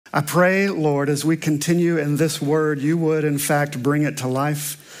I pray, Lord, as we continue in this word, you would in fact bring it to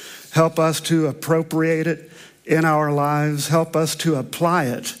life. Help us to appropriate it in our lives. Help us to apply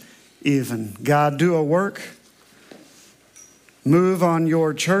it even. God, do a work. Move on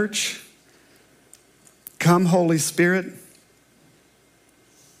your church. Come, Holy Spirit.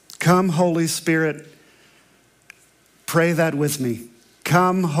 Come, Holy Spirit. Pray that with me.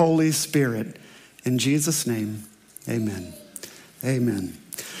 Come, Holy Spirit. In Jesus' name, amen. Amen.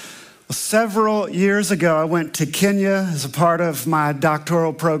 Well, several years ago, I went to Kenya as a part of my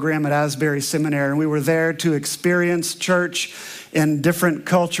doctoral program at Asbury Seminary, and we were there to experience church in different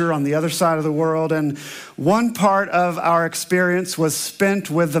culture on the other side of the world. And one part of our experience was spent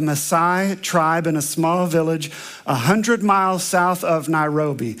with the Maasai tribe in a small village 100 miles south of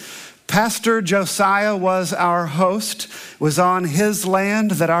Nairobi. Pastor Josiah was our host. It was on his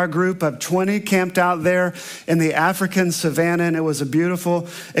land that our group of 20 camped out there in the African savannah, and it was a beautiful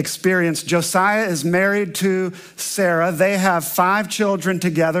experience. Josiah is married to Sarah. They have 5 children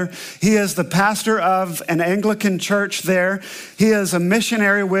together. He is the pastor of an Anglican church there. He is a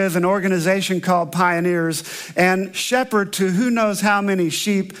missionary with an organization called Pioneers and shepherd to who knows how many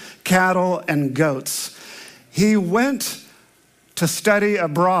sheep, cattle, and goats. He went to study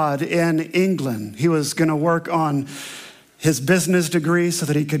abroad in England. He was going to work on his business degree so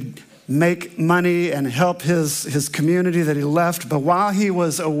that he could make money and help his community that he left. But while he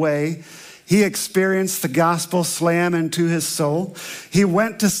was away, he experienced the gospel slam into his soul. He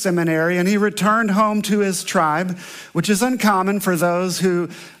went to seminary and he returned home to his tribe, which is uncommon for those who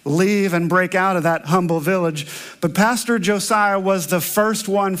leave and break out of that humble village. But Pastor Josiah was the first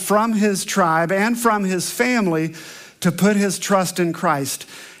one from his tribe and from his family to put his trust in Christ.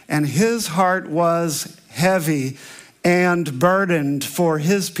 And his heart was heavy and burdened for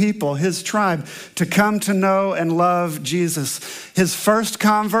his people, his tribe, to come to know and love Jesus. His first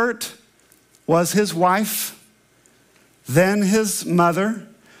convert was his wife, then his mother,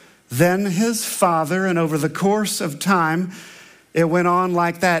 then his father, and over the course of time, it went on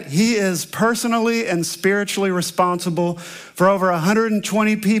like that. He is personally and spiritually responsible for over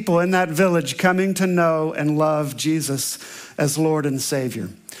 120 people in that village coming to know and love Jesus as Lord and Savior.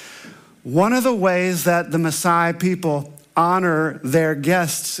 One of the ways that the Maasai people honor their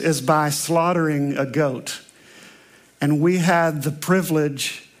guests is by slaughtering a goat. And we had the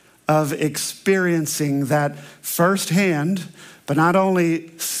privilege of experiencing that firsthand, but not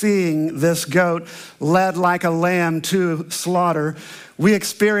only seeing this goat led like a lamb to slaughter, we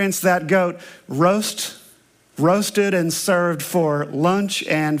experienced that goat roasted and served for lunch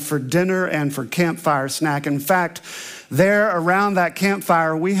and for dinner and for campfire snack. In fact, there around that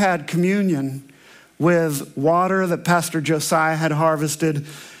campfire, we had communion with water that Pastor Josiah had harvested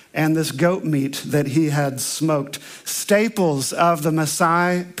and this goat meat that he had smoked. Staples of the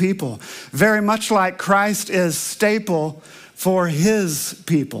Maasai people, very much like Christ is staple for his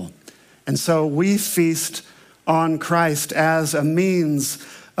people. And so we feast on Christ as a means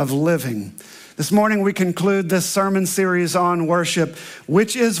of living. This morning we conclude this sermon series on worship,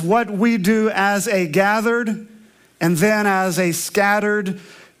 which is what we do as a gathered and then as a scattered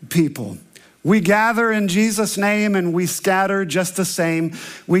people. We gather in Jesus' name and we scatter just the same.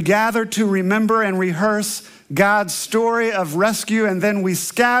 We gather to remember and rehearse God's story of rescue, and then we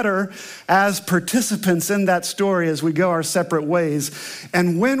scatter as participants in that story as we go our separate ways.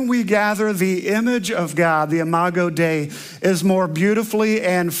 And when we gather, the image of God, the Imago Dei, is more beautifully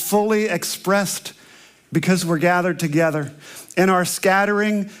and fully expressed because we're gathered together. In our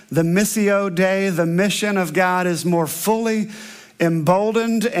scattering, the Missio Dei, the mission of God, is more fully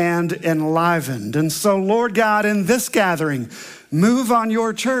emboldened and enlivened. And so, Lord God, in this gathering, move on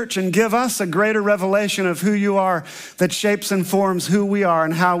your church and give us a greater revelation of who you are that shapes and forms who we are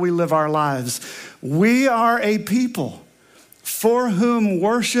and how we live our lives. We are a people for whom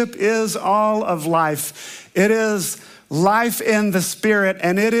worship is all of life. It is life in the Spirit,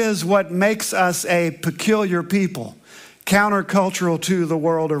 and it is what makes us a peculiar people, countercultural to the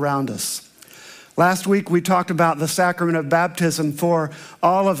world around us. Last week, we talked about the sacrament of baptism for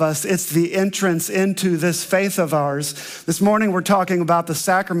all of us. It's the entrance into this faith of ours. This morning, we're talking about the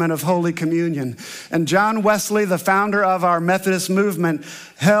sacrament of Holy Communion. And John Wesley, the founder of our Methodist movement,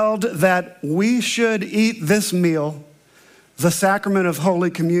 held that we should eat this meal, the sacrament of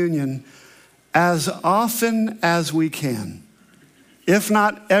Holy Communion, as often as we can. If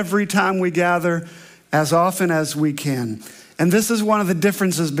not every time we gather, as often as we can. And this is one of the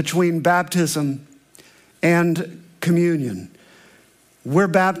differences between baptism and communion. We're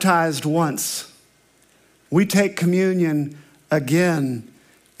baptized once. We take communion again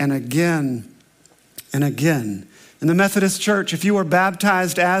and again and again. In the Methodist Church, if you were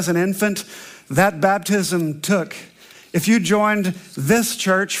baptized as an infant, that baptism took. If you joined this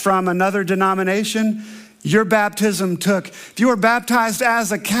church from another denomination, your baptism took. If you were baptized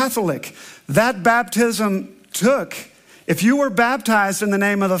as a Catholic, that baptism took. If you were baptized in the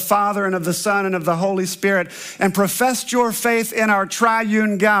name of the Father and of the Son and of the Holy Spirit and professed your faith in our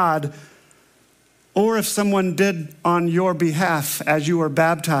triune God, or if someone did on your behalf as you were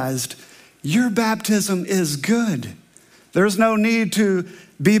baptized, your baptism is good. There's no need to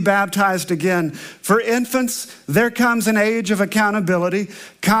be baptized again. For infants, there comes an age of accountability.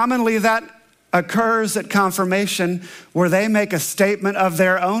 Commonly that occurs at confirmation, where they make a statement of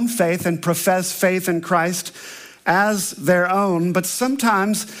their own faith and profess faith in Christ as their own. But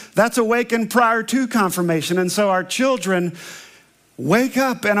sometimes that's awakened prior to confirmation. And so our children wake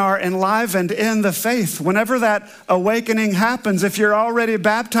up and are enlivened in the faith. Whenever that awakening happens, if you're already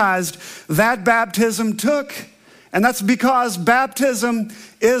baptized, that baptism took. And that's because baptism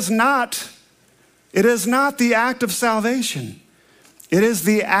is not the act of salvation. It is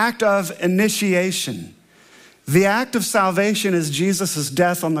the act of initiation. The act of salvation is Jesus'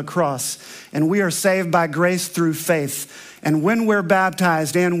 death on the cross, and we are saved by grace through faith. And when we're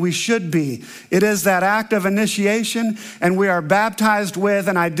baptized, and we should be, it is that act of initiation, and we are baptized with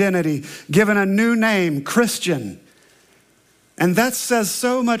an identity, given a new name, Christian. And that says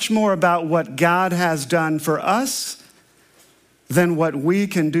so much more about what God has done for us than what we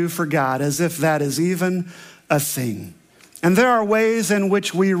can do for God, as if that is even a thing. And there are ways in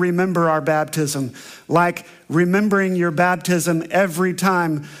which we remember our baptism, like remembering your baptism every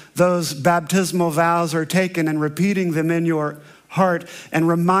time those baptismal vows are taken and repeating them in your heart and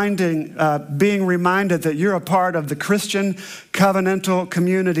being reminded that you're a part of the Christian covenantal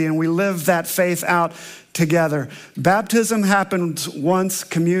community and we live that faith out together. Baptism happens once,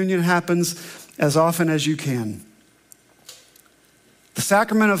 communion happens as often as you can. The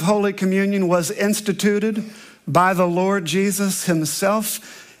sacrament of Holy Communion was instituted by the Lord Jesus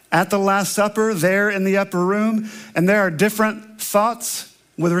himself at the Last Supper there in the upper room. And there are different thoughts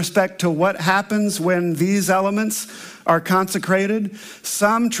with respect to what happens when these elements are consecrated.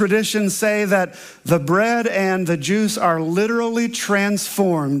 Some traditions say that the bread and the juice are literally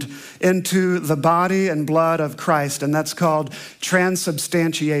transformed into the body and blood of Christ, and that's called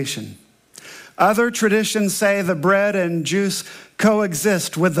transubstantiation. Other traditions say the bread and juice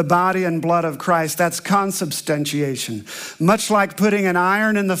coexist with the body and blood of Christ. That's consubstantiation. Much like putting an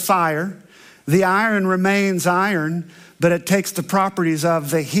iron in the fire, the iron remains iron, but it takes the properties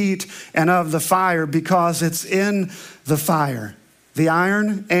of the heat and of the fire because it's in the fire. The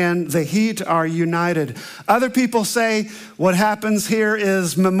iron and the heat are united. Other people say what happens here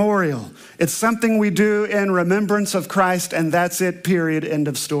is memorial. It's something we do in remembrance of Christ, and that's it, period, end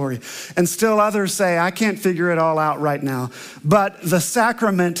of story. And still others say, I can't figure it all out right now. But the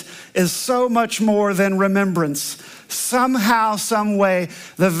sacrament is so much more than remembrance. Somehow, some way,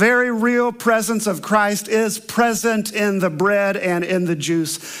 the very real presence of Christ is present in the bread and in the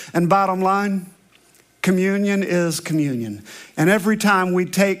juice. And bottom line, communion is communion. And every time we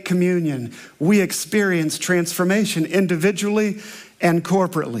take communion, we experience transformation individually and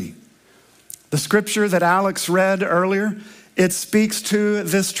corporately. The scripture that Alex read earlier, it speaks to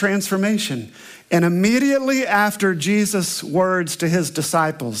this transformation. And immediately after Jesus' words to his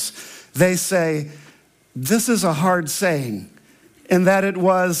disciples, they say, this is a hard saying, in that it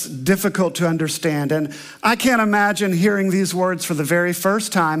was difficult to understand. And I can't imagine hearing these words for the very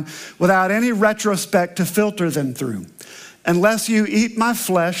first time without any retrospect to filter them through. Unless you eat my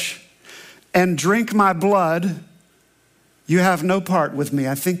flesh and drink my blood, you have no part with me.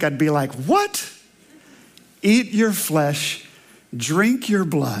 I think I'd be like, what? Eat your flesh, drink your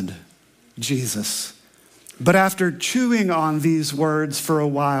blood, Jesus. But after chewing on these words for a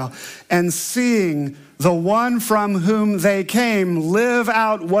while and seeing the one from whom they came live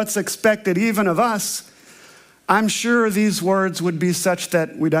out what's expected even of us, I'm sure these words would be such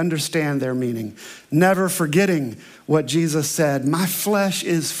that we'd understand their meaning. Never forgetting what Jesus said, my flesh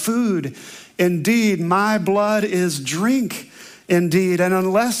is food. Indeed, my blood is drink. Indeed, and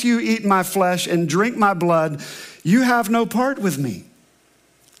unless you eat my flesh and drink my blood, you have no part with me.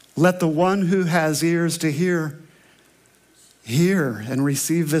 Let the one who has ears to hear and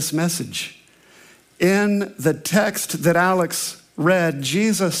receive this message. In the text that Alex read,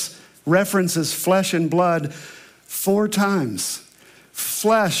 Jesus references flesh and blood 4 times.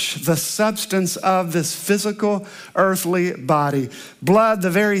 Flesh, the substance of this physical earthly body. Blood,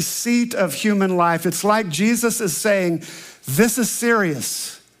 the very seat of human life. It's like Jesus is saying, this is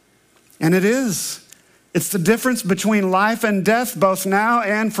serious. And it is. It's the difference between life and death, both now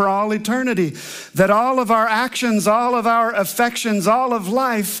and for all eternity. That all of our actions, all of our affections, all of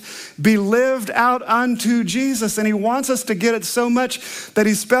life be lived out unto Jesus. And he wants us to get it so much that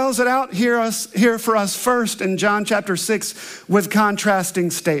he spells it out here for us first in John chapter 6 with contrasting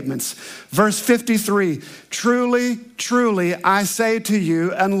statements. Verse 53, truly, truly, I say to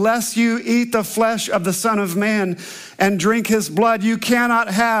you, unless you eat the flesh of the Son of Man and drink his blood, you cannot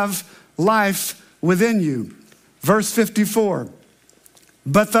have life within you. Verse 54,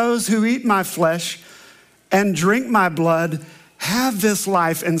 but those who eat my flesh and drink my blood have this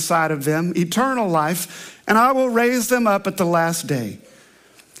life inside of them, eternal life, and I will raise them up at the last day.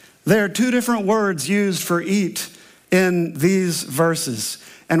 There are two different words used for eat in these verses.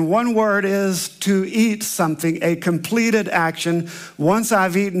 And one word is to eat something, a completed action. Once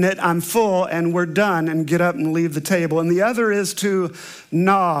I've eaten it, I'm full and we're done and get up and leave the table. And the other is to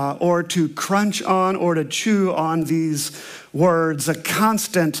gnaw or to crunch on or to chew on these words, a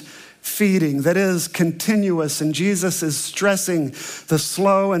constant feeding that is continuous. And Jesus is stressing the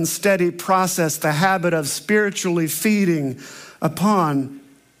slow and steady process, the habit of spiritually feeding upon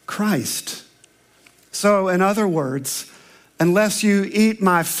Christ. So in other words, unless you eat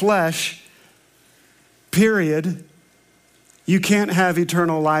my flesh, period, you can't have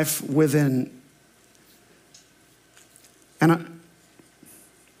eternal life within. And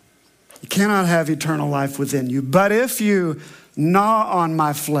you cannot have eternal life within you. But if you gnaw on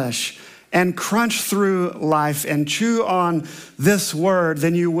my flesh and crunch through life and chew on this word,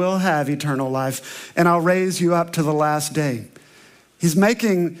 then you will have eternal life, and I'll raise you up to the last day. He's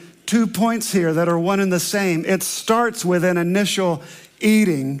making 2 points here that are one and the same. It starts with an initial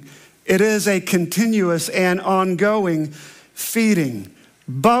eating. It is a continuous and ongoing feeding.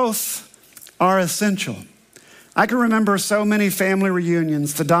 Both are essential. I can remember so many family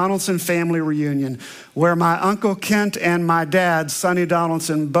reunions, the Donaldson family reunion, where my Uncle Kent and my dad, Sonny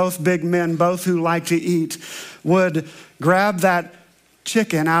Donaldson, both big men, both who like to eat, would grab that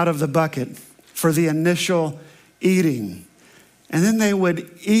chicken out of the bucket for the initial eating. And then they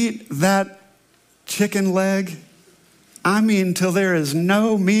would eat that chicken leg, till there is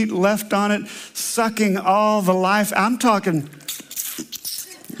no meat left on it, sucking all the life. I'm talking,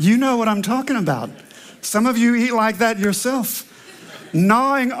 you know what I'm talking about. Some of you eat like that yourself.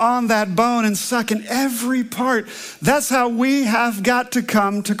 Gnawing on that bone and sucking every part. That's how we have got to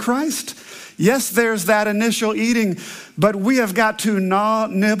come to Christ. Yes, there's that initial eating, but we have got to gnaw,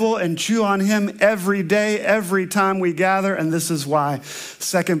 nibble, and chew on him every day, every time we gather. And this is why,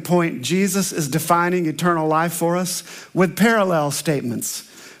 second point, Jesus is defining eternal life for us with parallel statements.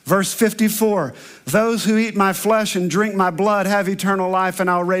 Verse 54, those who eat my flesh and drink my blood have eternal life,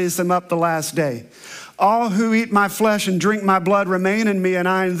 and I'll raise them up the last day. All who eat my flesh and drink my blood remain in me, and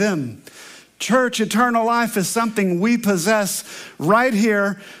I in them. Church, eternal life is something we possess right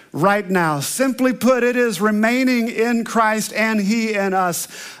here, right now. Simply put, it is remaining in Christ and he in us,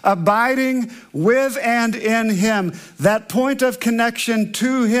 abiding with and in him. That point of connection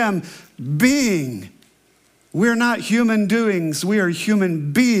to him, being. We're not human doings, we are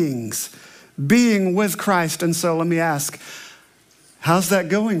human beings, being with Christ. And so let me ask, how's that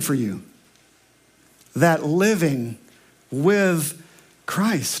going for you? That living with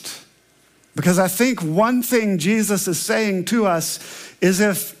Christ. Because I think one thing Jesus is saying to us is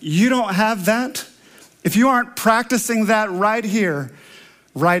if you don't have that, if you aren't practicing that right here,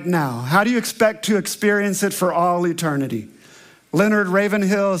 right now, how do you expect to experience it for all eternity? Leonard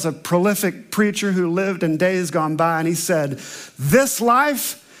Ravenhill is a prolific preacher who lived in days gone by, and he said, this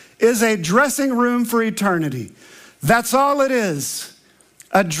life is a dressing room for eternity. That's all it is.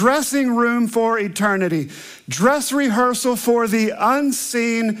 A dressing room for eternity. Dress rehearsal for the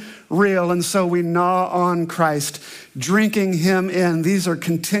unseen real. And so we gnaw on Christ, drinking him in. These are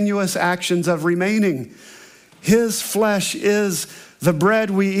continuous actions of remaining. His flesh is the bread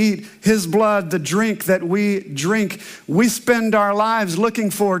we eat, his blood, the drink that we drink. We spend our lives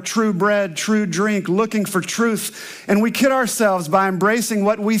looking for true bread, true drink, looking for truth. And we kid ourselves by embracing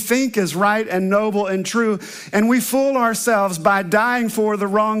what we think is right and noble and true. And we fool ourselves by dying for the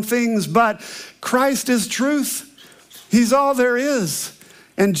wrong things. But Christ is truth. He's all there is.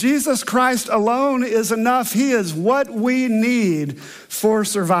 And Jesus Christ alone is enough. He is what we need for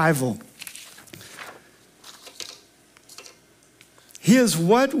survival. He is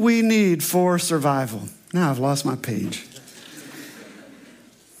what we need for survival. Now I've lost my page.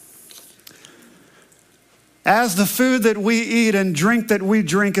 As the food that we eat and drink that we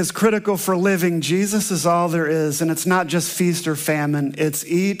drink is critical for living, Jesus is all there is. And it's not just feast or famine. It's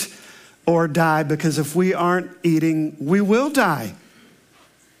eat or die, because if we aren't eating, we will die.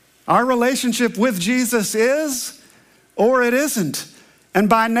 Our relationship with Jesus is or it isn't. And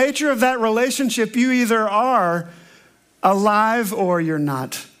by nature of that relationship, you either are alive or you're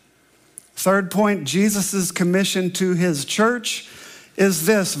not. Third point, Jesus' commission to his church is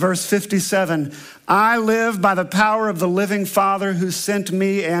this, verse 57. I live by the power of the living Father who sent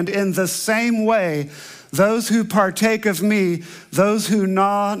me, and in the same way, those who partake of me, those who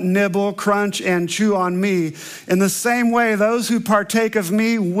gnaw, nibble, crunch, and chew on me, in the same way, those who partake of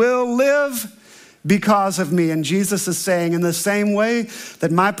me will live because of me. And Jesus is saying, in the same way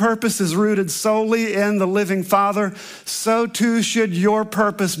that my purpose is rooted solely in the living Father, so too should your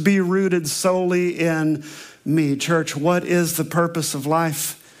purpose be rooted solely in me. Church, what is the purpose of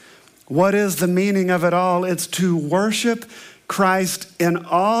life? What is the meaning of it all? It's to worship Christ in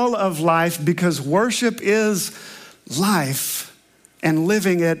all of life, because worship is life and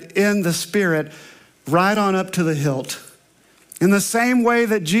living it in the Spirit right on up to the hilt. In the same way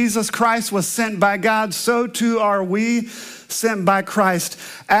that Jesus Christ was sent by God, so too are we sent by Christ.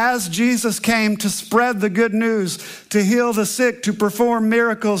 As Jesus came to spread the good news, to heal the sick, to perform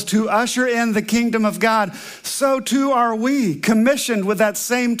miracles, to usher in the kingdom of God, so too are we commissioned with that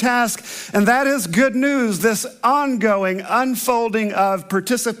same task. And that is good news, this ongoing unfolding of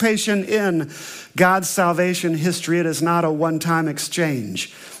participation in God's salvation history. It is not a one-time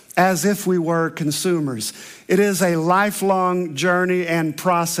exchange, as if we were consumers. It is a lifelong journey and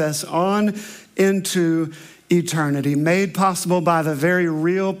process on into eternity, made possible by the very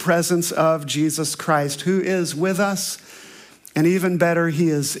real presence of Jesus Christ, who is with us, and even better, he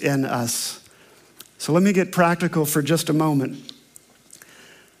is in us. So let me get practical for just a moment.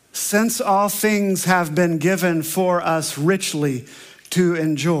 Since all things have been given for us richly to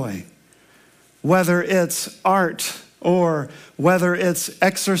enjoy, whether it's art, or whether it's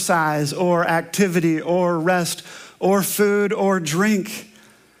exercise or activity or rest or food or drink.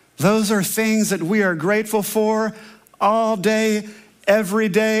 Those are things that we are grateful for all day, every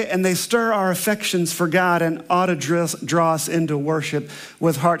day, and they stir our affections for God and ought to draw us into worship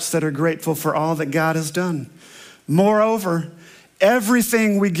with hearts that are grateful for all that God has done. Moreover,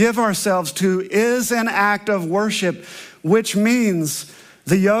 everything we give ourselves to is an act of worship, which means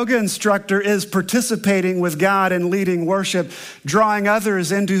the yoga instructor is participating with God in leading worship, drawing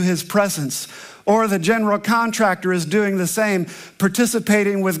others into his presence. Or the general contractor is doing the same,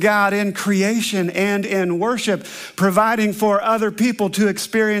 participating with God in creation and in worship, providing for other people to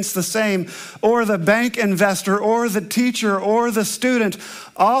experience the same. Or the bank investor, or the teacher, or the student.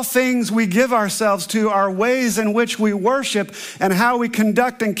 All things we give ourselves to are ways in which we worship, and how we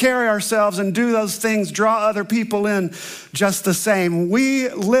conduct and carry ourselves and do those things draw other people in just the same. We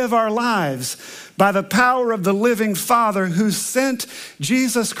live our lives by the power of the living Father who sent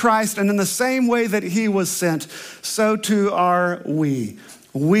Jesus Christ, and in the same way that he was sent, so too are we.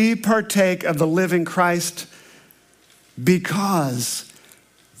 We partake of the living Christ because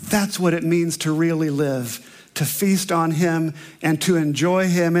that's what it means to really live, to feast on him and to enjoy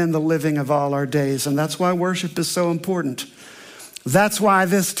him in the living of all our days. And that's why worship is so important. That's why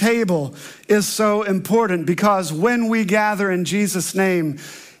this table is so important, because when we gather in Jesus' name,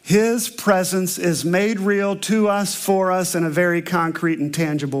 his presence is made real to us, for us, in a very concrete and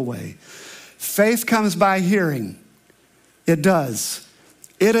tangible way. Faith comes by hearing. It does.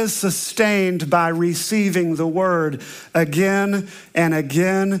 It is sustained by receiving the word again and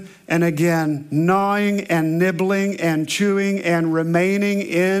again and again, gnawing and nibbling and chewing and remaining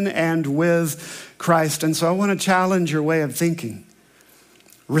in and with Christ. And so I want to challenge your way of thinking.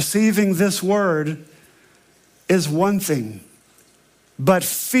 Receiving this word is one thing, but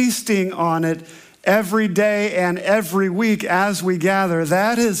feasting on it every day and every week as we gather,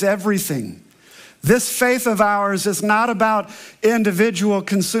 that is everything. This faith of ours is not about individual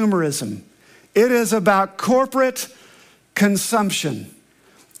consumerism. It is about corporate consumption.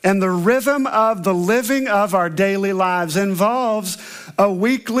 And the rhythm of the living of our daily lives involves a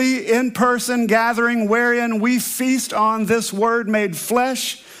weekly in-person gathering wherein we feast on this word made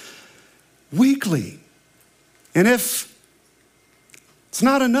flesh weekly. And if it's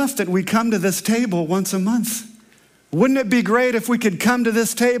not enough that we come to this table once a month, wouldn't it be great if we could come to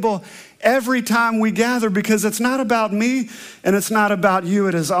this table every time we gather? Because it's not about me and it's not about you.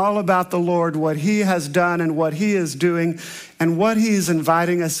 It is all about the Lord, what he has done and what he is doing and what he's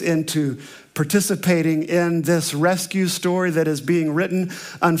inviting us into, participating in this rescue story that is being written,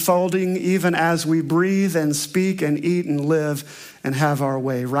 unfolding even as we breathe and speak and eat and live and have our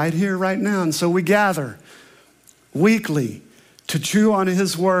way right here, right now. And so we gather weekly to chew on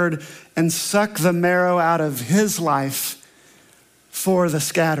his word and suck the marrow out of his life for the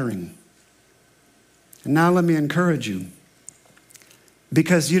scattering. And now let me encourage you.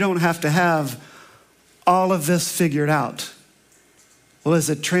 because you don't have to have all of this figured out. Well, is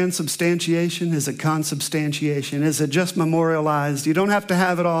it transubstantiation? Is it consubstantiation? Is it just memorialized? You don't have to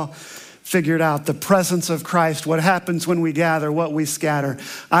have it all figured out. The presence of Christ, what happens when we gather, what we scatter.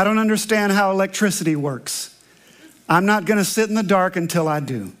 I don't understand how electricity works. I'm not going to sit in the dark until I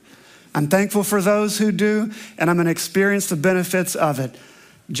do. I'm thankful for those who do, and I'm going to experience the benefits of it.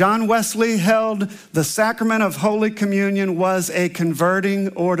 John Wesley held the sacrament of Holy Communion was a converting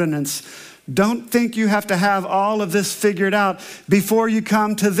ordinance. Don't think you have to have all of this figured out before you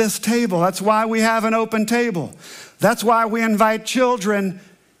come to this table. That's why we have an open table. That's why we invite children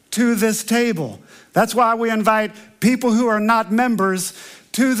to this table. That's why we invite people who are not members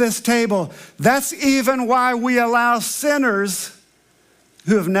to this table. That's even why we allow sinners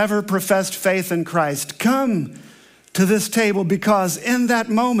who have never professed faith in Christ come to this table, because in that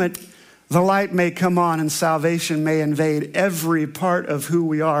moment, the light may come on and salvation may invade every part of who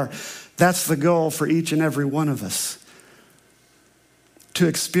we are. That's the goal for each and every one of us, to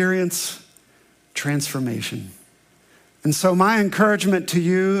experience transformation. And so my encouragement to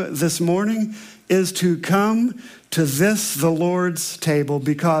you this morning is to come to this, the Lord's table,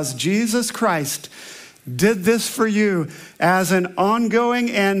 because Jesus Christ did this for you as an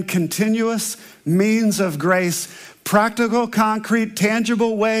ongoing and continuous means of grace, practical, concrete,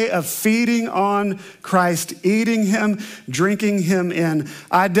 tangible way of feeding on Christ, eating him, drinking him in,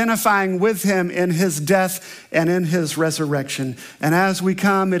 identifying with him in his death and in his resurrection. And as we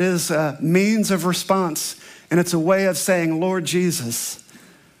come, it is a means of response, and it's a way of saying, Lord Jesus,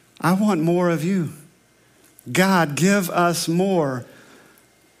 I want more of you. God, give us more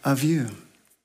of you.